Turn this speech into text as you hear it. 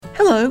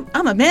Hello,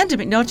 I'm Amanda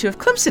McNulty of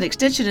Clemson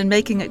Extension and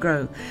Making It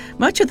Grow.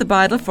 Much of the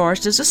Beidler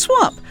Forest is a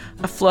swamp,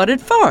 a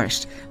flooded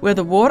forest, where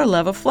the water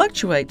level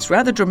fluctuates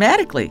rather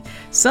dramatically.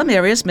 Some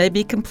areas may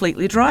be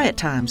completely dry at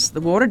times.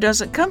 The water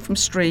doesn't come from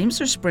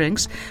streams or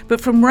springs, but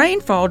from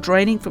rainfall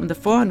draining from the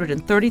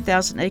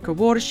 430,000-acre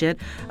watershed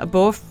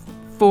above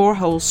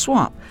four-hole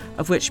swamp,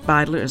 of which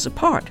Beidler is a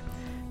part.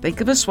 Think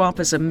of a swamp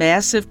as a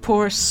massive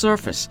porous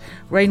surface.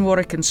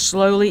 Rainwater can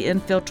slowly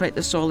infiltrate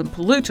the soil, and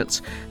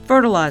pollutants,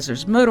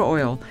 fertilizers, motor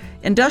oil,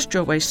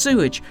 industrial waste,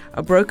 sewage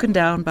are broken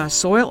down by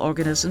soil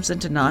organisms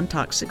into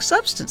non-toxic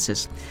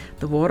substances.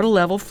 The water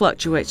level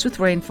fluctuates with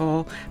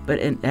rainfall, but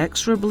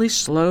inexorably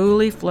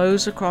slowly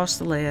flows across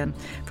the land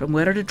from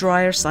wetter to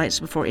drier sites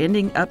before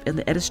ending up in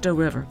the Edisto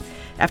River.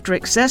 After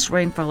excess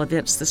rainfall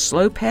events, the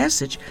slow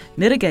passage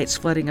mitigates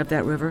flooding of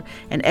that river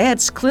and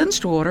adds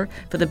cleansed water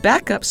for the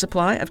backup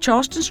supply of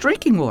Charleston's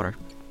drinking water.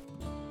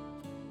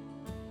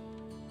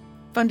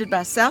 Funded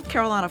by South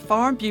Carolina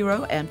Farm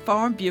Bureau and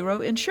Farm Bureau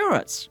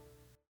Insurance.